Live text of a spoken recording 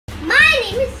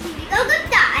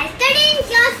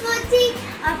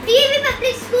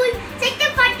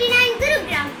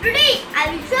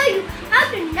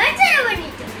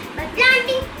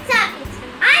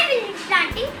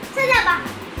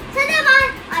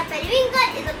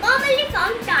commonly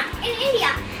found plant in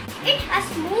India. It has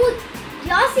smooth,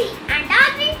 glossy and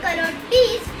dark green colored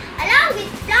leaves along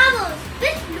with flowers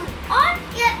which bloom all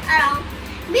year around,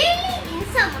 mainly in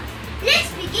summer.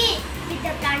 Let's begin with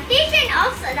the plantation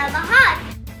of Sadabahar.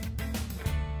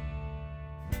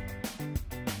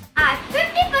 Add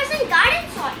 50% garden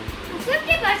soil to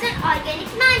 50% organic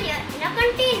manure in a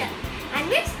container and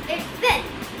mix it well.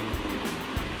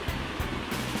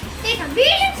 Take a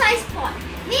medium-sized pot.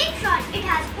 Make sure it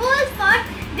has holes for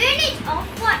drainage of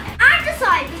water. Add the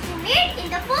soil which you made in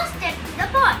the first step to the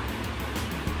pot.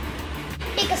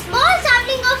 Take a small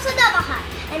sapling of Sadabahar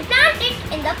and plant it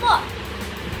in the pot.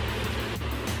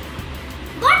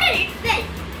 Water it well.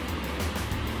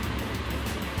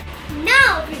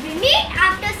 Now we will meet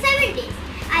after 7 days.